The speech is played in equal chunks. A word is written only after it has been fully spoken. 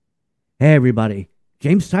Hey everybody,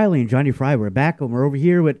 James Tiley and Johnny Fry. We're back and we're over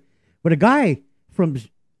here with a guy from,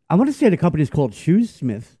 I want to say the company is called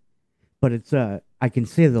Shoosmiths, but it's I can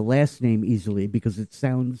say the last name easily because it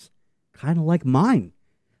sounds kind of like mine.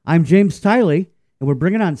 I'm James Tiley, and we're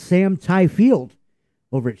bringing on Sam Tyfield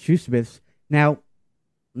over at Shoosmiths. Now,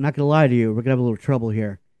 I'm not gonna lie to you, we're gonna have a little trouble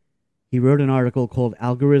here. He wrote an article called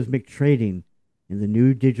 "Algorithmic Trading in the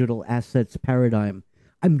New Digital Assets Paradigm."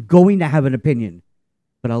 I'm going to have an opinion,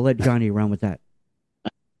 but I'll let Johnny run with that.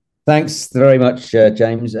 Thanks very much,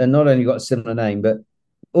 James. And not only got a similar name, but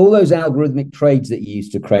all those algorithmic trades that you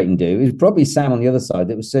used to create and do, it was probably Sam on the other side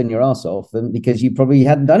that was turning your ass off because you probably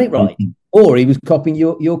hadn't done it right. Or he was copying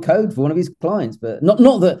your code for one of his clients. But not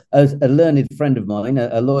that a learned friend of mine,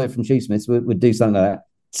 a lawyer from Shoosmiths, would do something like that.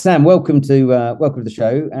 Sam, welcome to the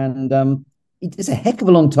show. And it's a heck of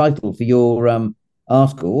a long title for your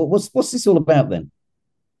article. What's this all about then?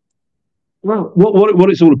 Well, what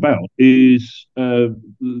it's all about is it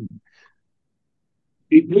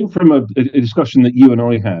came from a discussion that you and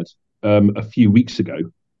I had a few weeks ago,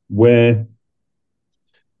 where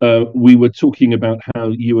we were talking about how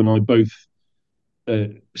you and I both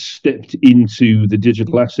stepped into the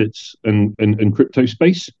digital assets and crypto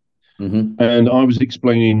space, and I was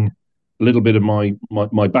explaining a little bit of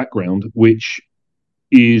my background, which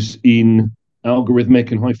is in algorithmic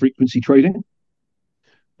and high frequency trading,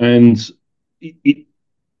 and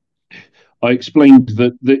I explained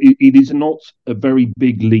that it is not a very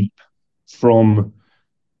big leap from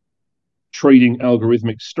trading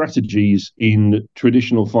algorithmic strategies in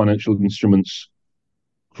traditional financial instruments,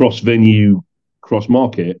 cross-venue,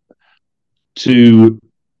 cross-market, to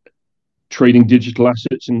trading digital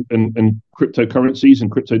assets and cryptocurrencies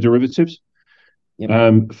and crypto derivatives.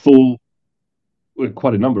 Yep. For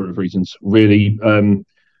quite a number of reasons, really.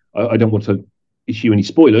 I don't want to issue any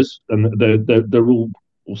spoilers, and they're all,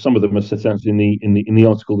 or some of them are set out in the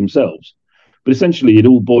article themselves. But essentially, it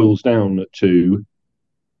all boils down to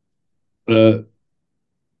the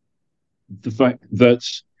fact that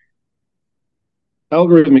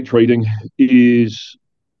algorithmic trading is.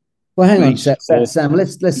 Well, hang on, Sam.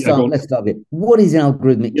 Let's start here. What is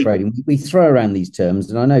algorithmic trading? We throw around these terms,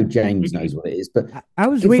 and I know James knows what it is, but I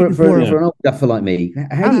was waiting for an old duffer like me.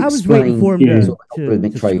 How do you explain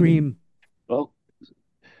algorithmic trading? Scream. Well,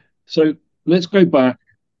 so let's go back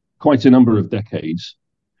quite a number of decades,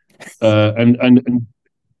 and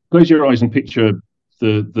close your eyes and picture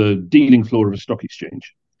the dealing floor of a stock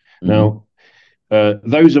exchange. Now,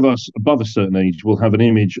 those of us above a certain age will have an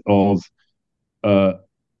image of a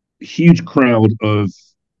huge crowd of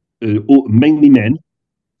mainly men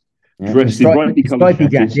dressed in brightly coloured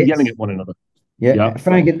jackets, yelling at one another. Yeah,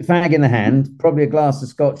 fag in the hand, probably a glass of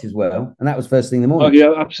scotch as well, and that was first thing in the morning.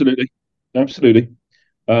 Oh yeah, absolutely.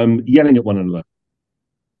 Yelling at one another.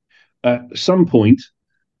 At some point,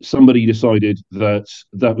 somebody decided that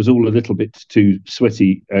was all a little bit too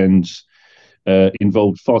sweaty and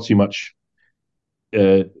involved far too much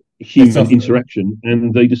human interaction,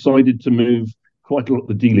 and they decided to move quite a lot of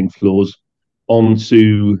the dealing floors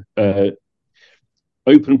onto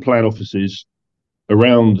open plan offices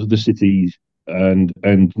around the city and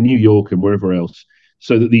New York and wherever else,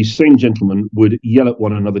 so that these same gentlemen would yell at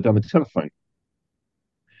one another down the telephone.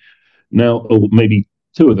 Now, or maybe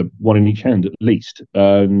two of them, one in each hand at least.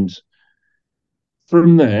 And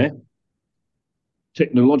from there,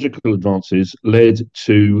 technological advances led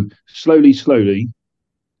to slowly,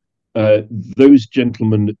 those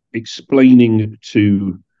gentlemen explaining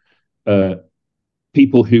to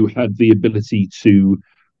people who had the ability to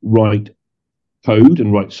write code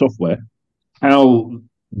and write software how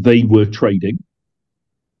they were trading,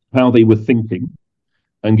 how they were thinking,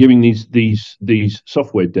 and giving these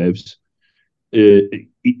software devs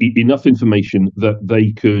enough information that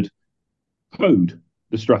they could code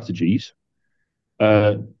the strategies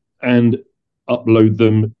and upload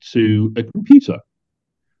them to a computer.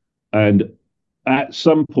 And at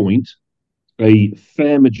some point, a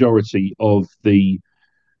fair majority of the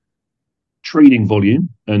trading volume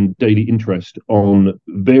and daily interest on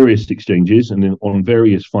various exchanges and on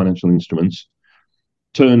various financial instruments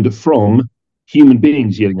turned from human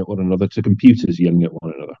beings yelling at one another to computers yelling at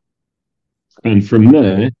one another. And from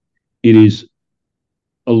there, it is,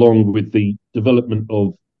 along with the development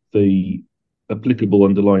of the applicable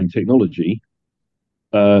underlying technology,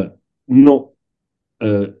 not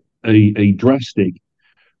a drastic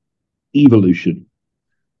evolution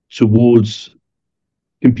towards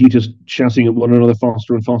computers shouting at one another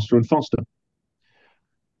faster and faster and faster.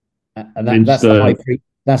 And that's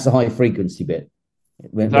the high frequency bit.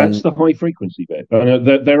 That's the high frequency bit.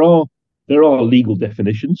 There are legal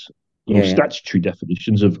definitions statutory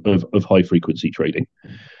definitions of high frequency trading,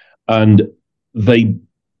 and they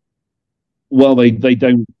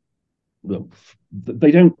don't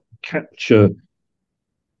capture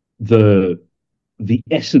the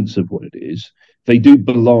essence of what it is. They do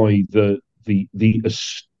belie the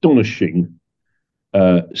astonishing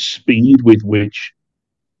speed with which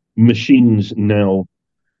machines now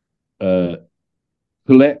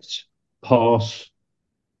collect, pass,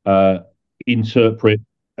 interpret,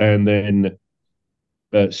 and then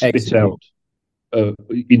spit out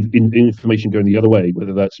information going the other way,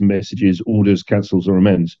 whether that's messages, orders, cancels, or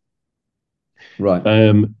amends. Right.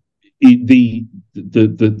 The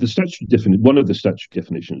statutory one of the statutory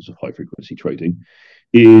definitions of high frequency trading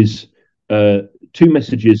is 2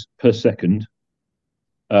 messages per second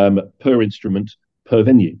per instrument per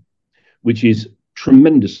venue, which is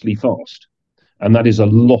tremendously fast, and that is a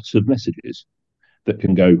lot of messages that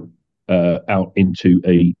can go out into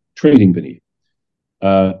a trading venue.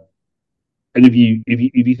 And if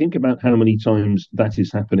you think about how many times that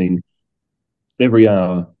is happening every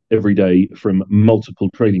hour, every day from multiple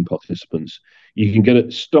trading participants, you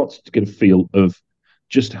can start to get a feel of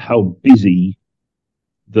just how busy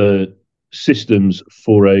the systems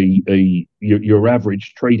for your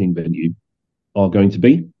average trading venue are going to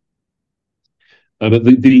be. But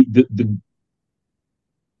the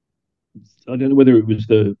I don't know whether it was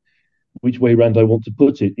which way round I want to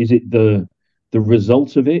put it. Is it the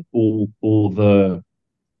result of it, or the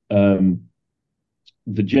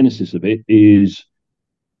genesis of it is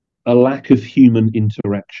a lack of human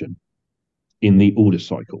interaction in the order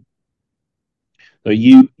cycle? So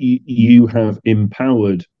you have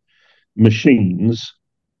empowered machines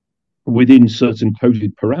within certain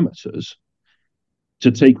coded parameters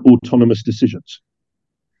to take autonomous decisions.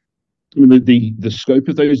 The scope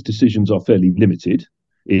of those decisions are fairly limited.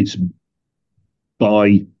 It's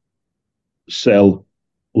buy, sell,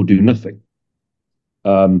 or do nothing.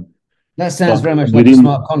 That sounds very much like a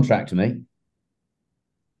smart contract to me.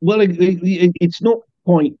 Well, it's not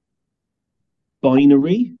quite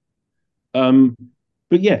binary,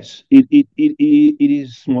 but yes, it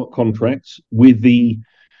is smart contracts with the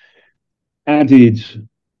added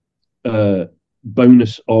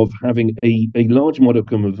bonus of having a large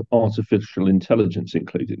modicum of artificial intelligence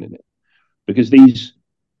included in it, because the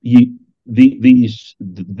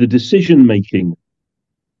decision making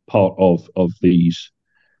part of these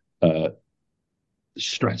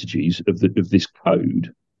strategies of this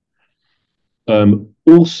code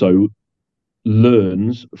also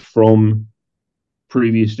learns from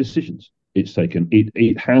previous decisions it's taken.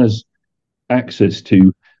 It has access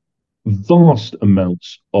to vast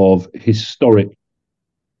amounts of historic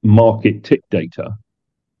market tick data,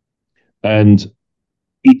 and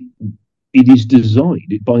it is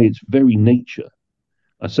designed by its very nature.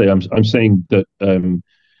 I'm saying that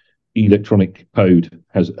electronic code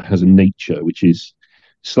has a nature which is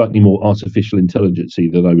slightly more artificial intelligence-y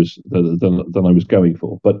than I was going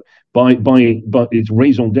for. But its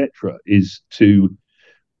raison d'etre is to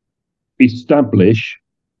establish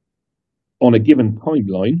on a given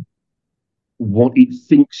timeline what it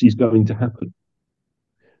thinks is going to happen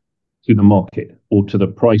to the market or to the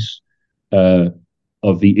price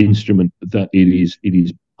of the instrument that it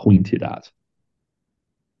is pointed at.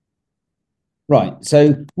 Right.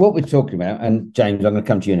 So what we're talking about, and James, I'm going to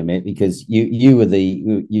come to you in a minute, because you were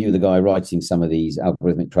the guy writing some of these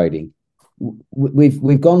algorithmic trading.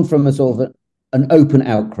 We've gone from a sort of an open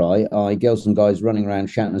outcry, girls and guys running around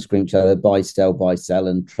shouting and screaming each other, buy, sell,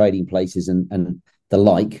 and trading places and the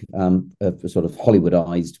like, sort of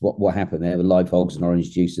Hollywoodized what happened there with live hogs and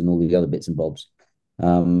orange juice and all the other bits and bobs.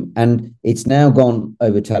 And it's now gone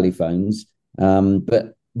over telephones,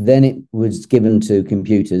 but then it was given to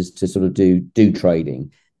computers to sort of do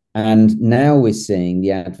trading. And now we're seeing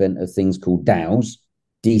the advent of things called DAOs,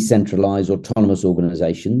 decentralized autonomous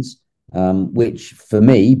organizations, which for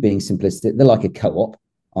me, being simplistic, they're like a co-op.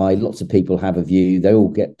 Lots of people have a view, they all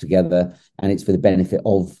get together, and it's for the benefit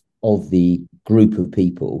of the group of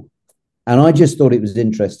people. And I just thought it was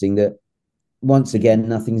interesting that, once again,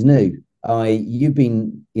 nothing's new. You've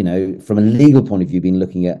been, from a legal point of view, been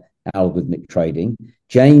looking at algorithmic trading.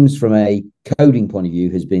 James, from a coding point of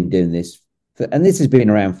view, has been doing this and this has been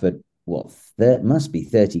around for there must be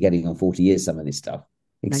 30 getting on 40 years, some of this stuff.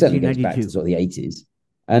 It certainly goes back to sort of the 80s.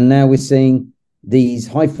 And now we're seeing these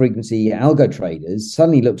high frequency algo traders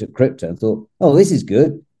suddenly looked at crypto and thought, oh, this is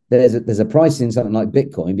good. There's a price in something like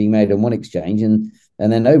Bitcoin being made on one exchange, and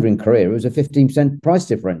then over in Korea it was a 15% price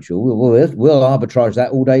differential. We'll arbitrage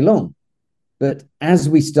that all day long. But as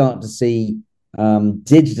we start to see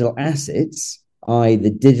digital assets,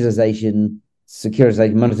 the digitalization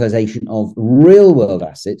securitization, monetization of real world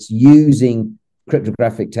assets using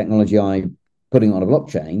cryptographic technology, putting it on a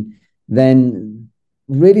blockchain, then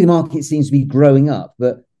really the market seems to be growing up.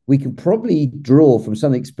 But we can probably draw from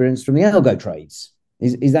some experience from the algo trades.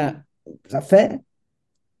 Is that fair?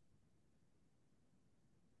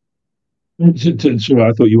 So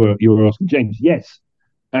I thought you were asking James. Yes,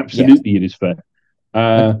 absolutely, It is fair.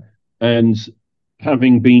 And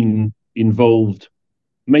having been involved,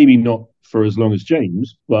 maybe not for as long as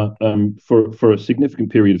James, but for a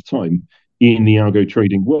significant period of time in the algo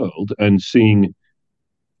trading world and seeing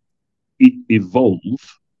it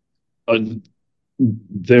evolve,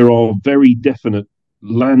 there are very definite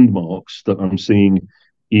landmarks that I'm seeing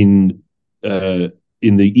in the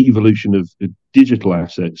evolution of digital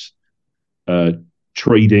assets,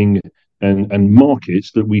 trading and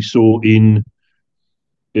markets that we saw in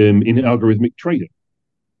algorithmic trading.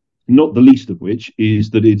 Not the least of which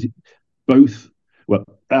is that it both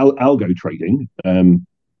algo trading,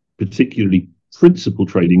 particularly principal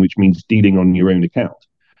trading, which means dealing on your own account,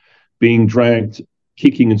 being dragged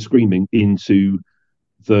kicking and screaming into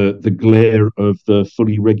the glare of the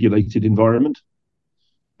fully regulated environment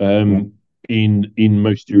in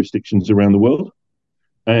most jurisdictions around the world,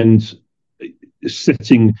 and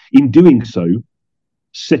in doing so,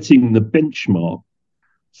 setting the benchmark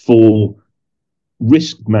for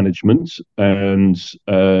risk management and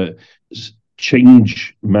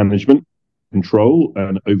change management, control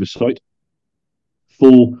and oversight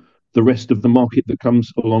for the rest of the market that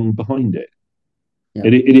comes along behind it. Yeah.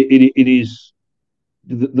 It is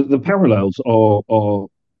the parallels are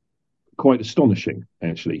quite astonishing,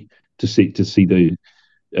 actually, to see the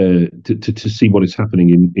to see what is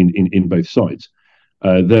happening in both sides.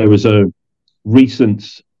 There was a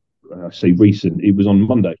recent, I say recent, it was on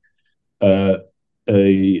Monday,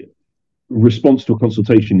 a response to a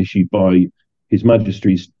consultation issued by His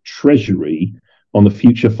Majesty's Treasury on the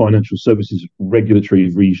future financial services regulatory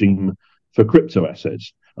regime for crypto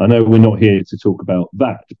assets. I know we're not here to talk about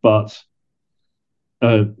that, but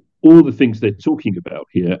all the things they're talking about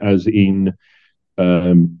here, as in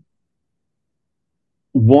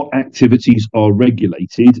what activities are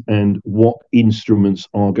regulated and what instruments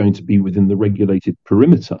are going to be within the regulated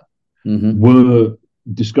perimeter, were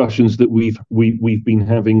discussions that we've been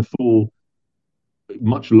having for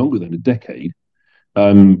much longer than a decade,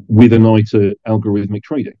 with an eye to algorithmic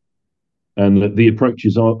trading. And the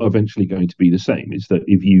approaches are eventually going to be the same. Is that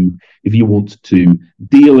if you want to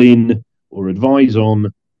deal in or advise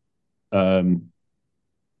on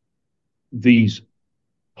these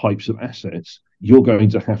types of assets, you're going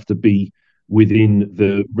to have to be within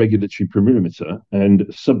the regulatory perimeter and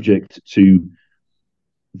subject to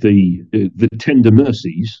the tender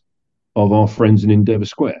mercies of our friends in Endeavour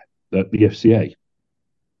Square, the FCA.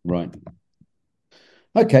 Right.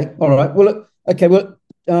 Okay. All right. Well, look, okay. Well,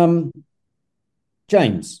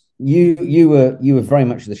 James, you were very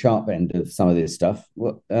much the sharp end of some of this stuff.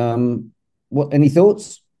 What any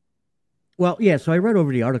thoughts? Well, yeah. So I read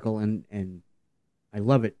over the article and I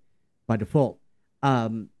love it by default.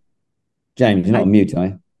 James, you're not on mute, are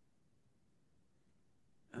you?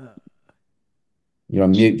 You're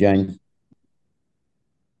on mute, James.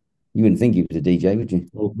 You wouldn't think he was a DJ, would you?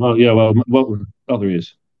 Well, yeah. Well, there he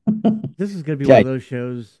is. This is going to be one of those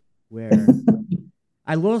shows where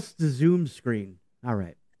I lost the Zoom screen. All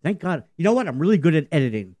right. Thank God. You know what? I'm really good at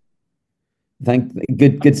editing.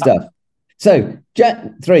 Good stuff. So,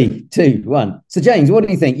 3, 2, 1. So, James, what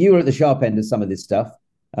do you think? You were at the sharp end of some of this stuff.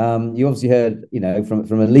 You obviously heard,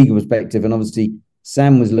 from a legal perspective, and obviously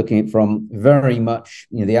Sam was looking at from very much,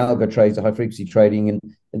 the algo trades, the high frequency trading,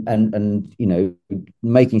 and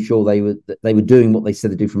making sure they were doing what they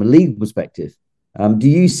said to do from a legal perspective. Do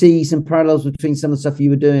you see some parallels between some of the stuff you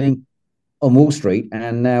were doing on Wall Street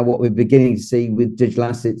and now what we're beginning to see with digital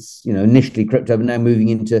assets? Initially crypto, but now moving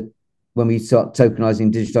into when we start tokenizing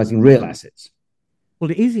and digitizing real assets. Well,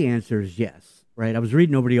 the easy answer is yes, right? I was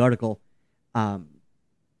reading over the article,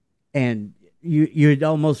 and you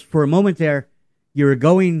almost, for a moment there, you were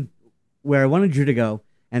going where I wanted you to go,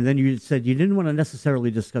 and then you said you didn't want to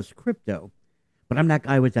necessarily discuss crypto, but I'm that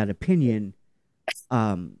guy with that opinion.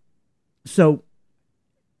 So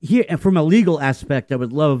here, and from a legal aspect, I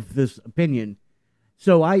would love this opinion.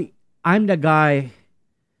 So I'm the guy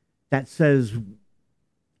that says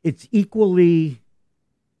it's equally,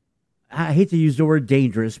 I hate to use the word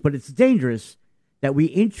dangerous, but it's dangerous that we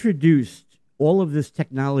introduced all of this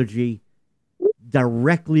technology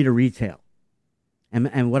directly to retail.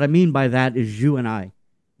 And what I mean by that is you and I,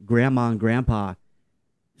 grandma and grandpa.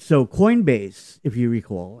 So Coinbase, if you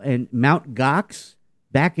recall, and Mt. Gox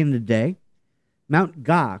back in the day, Mt.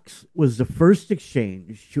 Gox was the first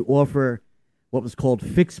exchange to offer what was called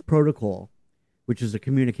fixed protocol, which is a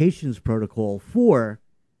communications protocol for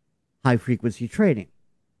high frequency trading.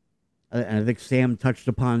 And I think Sam touched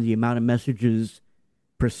upon the amount of messages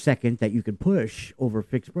per second that you could push over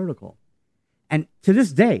fixed protocol. And to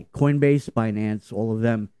this day, Coinbase, Binance, all of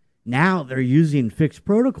them, now they're using fixed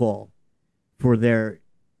protocol for their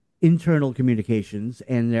internal communications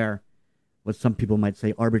and their, what some people might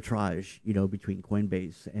say, arbitrage, between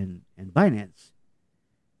Coinbase and Binance.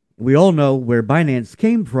 We all know where Binance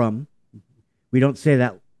came from. We don't say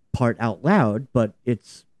that part out loud, but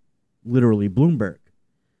it's literally Bloomberg.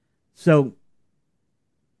 So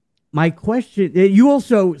my question, you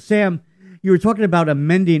also, Sam, you were talking about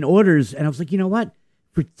amending orders, and I was like, you know what?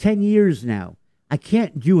 For 10 years now, I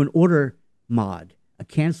can't do an order mod, a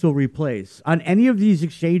cancel replace on any of these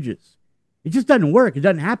exchanges. It just doesn't work. It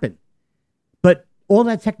doesn't happen. But all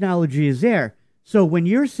that technology is there. So when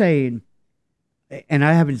you're saying, and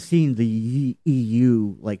I haven't seen the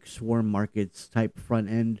EU like swarm markets type front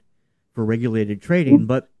end for regulated trading,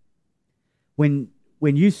 but when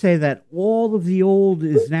you say that all of the old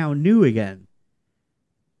is now new again,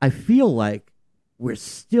 I feel like we're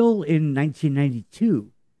still in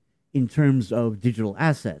 1992 in terms of digital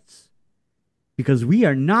assets, because we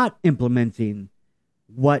are not implementing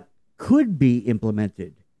what could be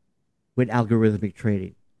implemented with algorithmic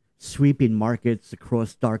trading, sweeping markets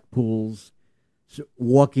across dark pools,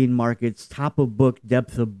 walking markets, top of book,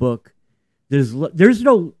 depth of book. There's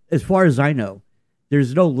no, as far as I know,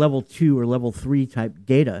 there's no level 2 or level 3 type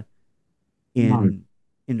data in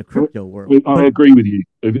the crypto world. I agree with you.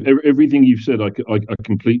 Everything you've said, I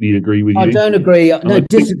completely agree with you. I don't agree. No,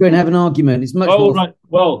 disagree and have an argument. It's much more. Right.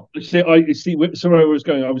 Well, see, somewhere I was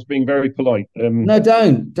going. I was being very polite. No,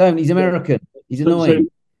 don't. He's American. He's annoying.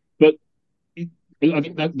 But I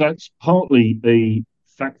think that's partly a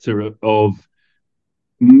factor of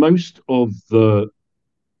most of the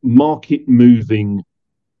market moving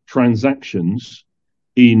transactions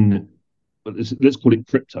in, let's call it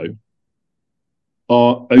crypto,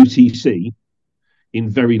 are OTC in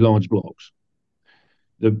very large blocks.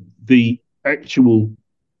 The actual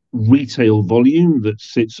retail volume that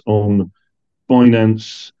sits on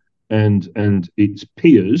Binance and its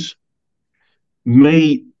peers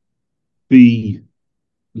may be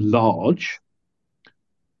large,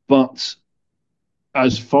 but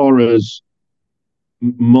as far as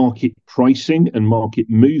market pricing and market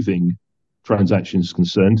moving transactions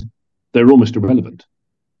concerned, they're almost irrelevant.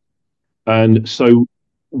 And so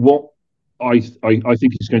what I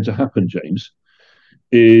think is going to happen, James,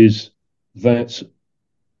 is that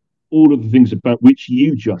all of the things about which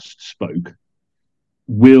you just spoke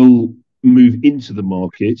will move into the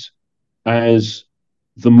market as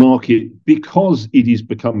the market, because it is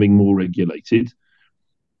becoming more regulated,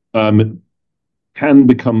 can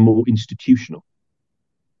become more institutional.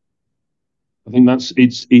 I think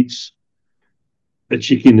it's a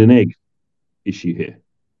chicken and egg issue here.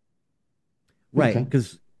 Right,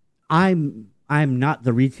 because I'm not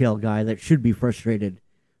the retail guy that should be frustrated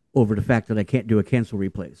over the fact that I can't do a cancel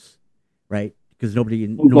replace, right? Because nobody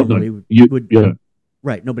normally would. Yeah.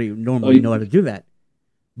 Right, nobody would normally know how to do that.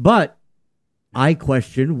 But I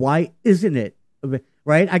question, why isn't it?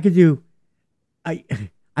 Right, I could have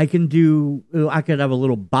a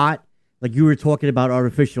little bot, like you were talking about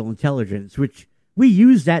artificial intelligence, which we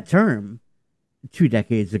used that term 2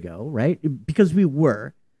 decades ago, right? Because we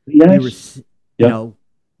were. Yes. You know,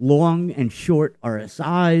 long and short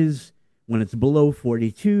RSIs. When it's below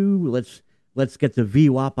 42, let's get the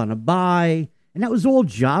VWAP on a buy. And that was all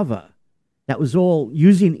Java. That was all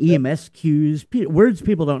using EMS queues, words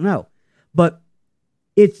people don't know. But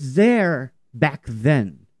it's there back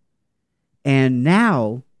then. And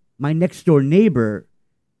now my next door neighbor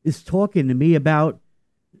is talking to me about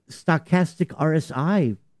stochastic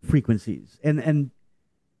RSI frequencies. And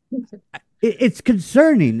it's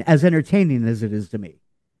concerning, as entertaining as it is to me.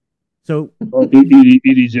 So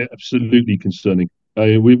it is absolutely concerning.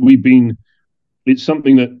 It's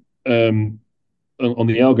something that on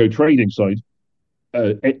the algo trading side,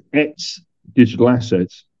 it's digital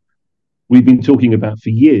assets, we've been talking about for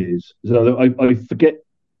years. So I forget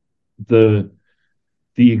the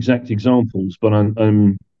exact examples, but I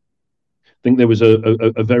think there was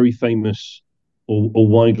a very famous or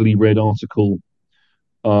widely read article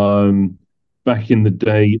back in the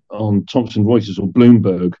day on Thomson Reuters or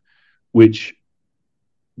Bloomberg, which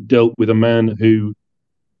dealt with a man who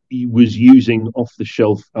was using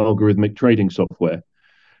off-the-shelf algorithmic trading software,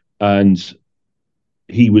 and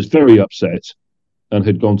he was very upset and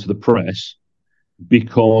had gone to the press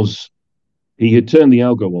because he had turned the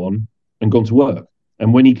algo on and gone to work.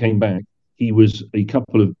 And when he came back, he was a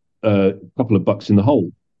couple of bucks in the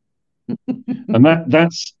hole. And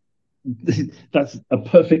that's a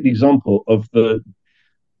perfect example of the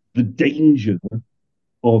danger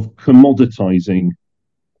of commoditizing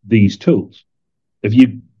these tools. If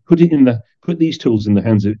you put these tools in the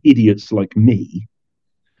hands of idiots like me,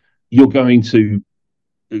 you're going to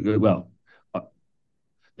they're not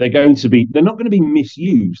going to be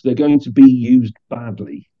misused. They're going to be used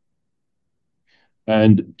badly.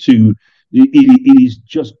 And it is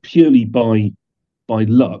just purely by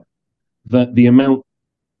luck that the amount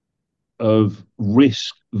of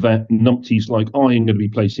risk that numpties like I am going to be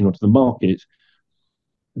placing onto the market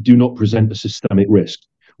do not present a systemic risk.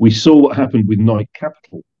 We saw what happened with Nike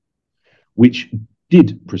Capital, which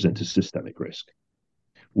did present a systemic risk.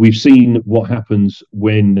 We've seen what happens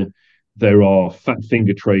when there are fat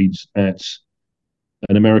finger trades at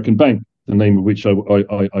an American bank, the name of which I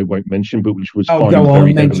won't mention, but which was go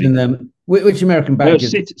on, mention them. Which American bank?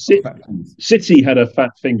 Citi had a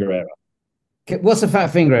fat finger error. What's a fat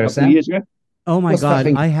finger error, Sam? Years ago? Oh my God!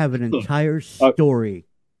 I have an entire story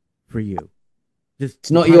for you.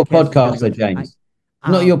 It's not your podcast, though, James.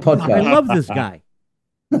 Not your podcast. I love this guy.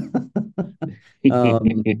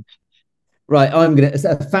 Right,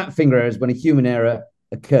 a fat finger error is when a human error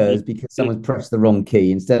occurs because someone's pressed the wrong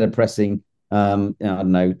key. Instead of pressing, I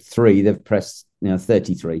don't know, 3, they've pressed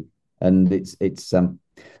 33, and it's.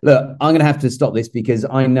 Look, I'm going to have to stop this because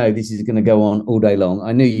I know this is going to go on all day long.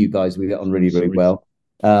 I knew you guys would get on really, really well.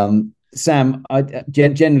 Sam,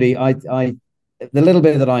 generally, the little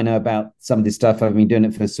bit that I know about some of this stuff, I've been doing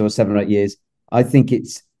it for sort of 7 or 8 years. I think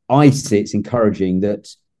it's encouraging that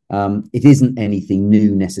it isn't anything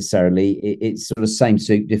new necessarily. It's sort of same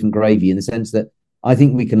soup, different gravy, in the sense that I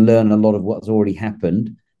think we can learn a lot of what's already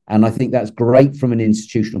happened. And I think that's great from an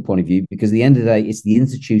institutional point of view, because at the end of the day, it's the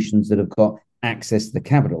institutions that have got access to the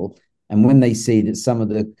capital. And when they see that some of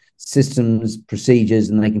the systems, procedures,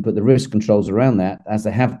 and they can put the risk controls around that, as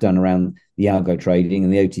they have done around the algo trading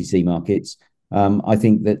and the OTC markets, I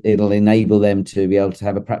think that it'll enable them to be able to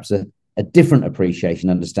have perhaps a different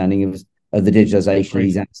appreciation, understanding of the digitization of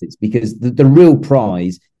these assets. Because the real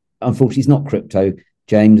prize, unfortunately, is not crypto,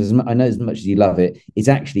 James. I know as much as you love it, it's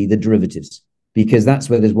actually the derivatives, because that's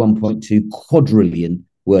where there's 1.2 quadrillion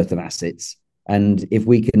worth of assets. And if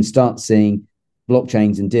we can start seeing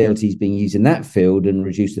blockchains and DLTs being used in that field and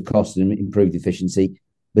reduce the cost and improve the efficiency,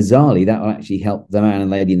 bizarrely, that will actually help the man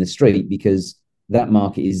and lady in the street, because that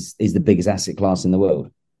market is the biggest asset class in the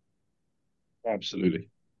world. Absolutely.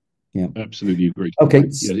 Yeah. Absolutely agree. Okay.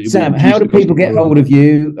 Yeah, Sam, how do people get hold of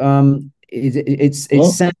you? It's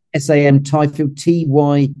Sam, Sam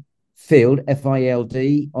Tyfield, Field, FILD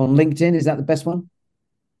on LinkedIn. Is that the best one?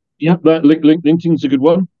 Yeah, that LinkedIn's a good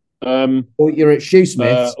one. Or you're at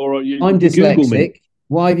Shoosmiths. I'm dyslexic.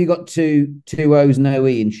 Why have you got two O's, no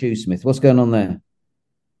E in Shoosmith? What's going on there?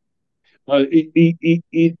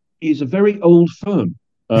 It is a very old firm.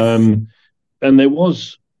 And there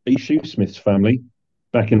was a Shoosmiths family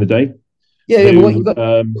back in the day. Yeah, but what you got?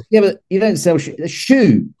 But you don't sell a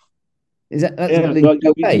shoe. Is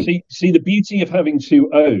that? See, the beauty of having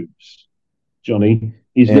 2 O's, Johnny,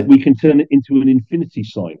 is that we can turn it into an infinity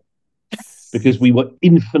sign, because we were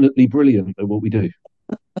infinitely brilliant at what we do.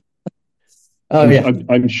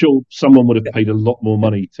 I'm sure someone would have paid a lot more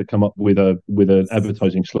money to come up with an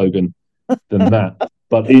advertising slogan than that.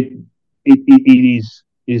 But it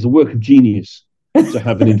is a work of genius to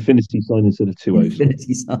have an infinity sign instead of 2 O's.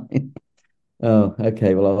 Infinity sign. Oh,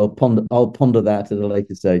 okay. Well, I'll ponder that at a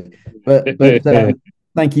later stage. But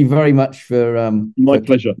thank you very much for my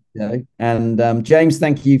pleasure. And James,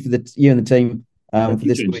 thank you for you and the team for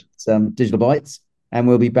this week's Digital Bites. And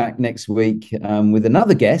we'll be back next week with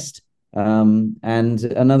another guest and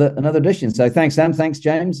another edition. So thanks, Sam. Thanks,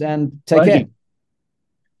 James. And take care.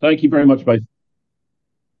 Thank you very much, both.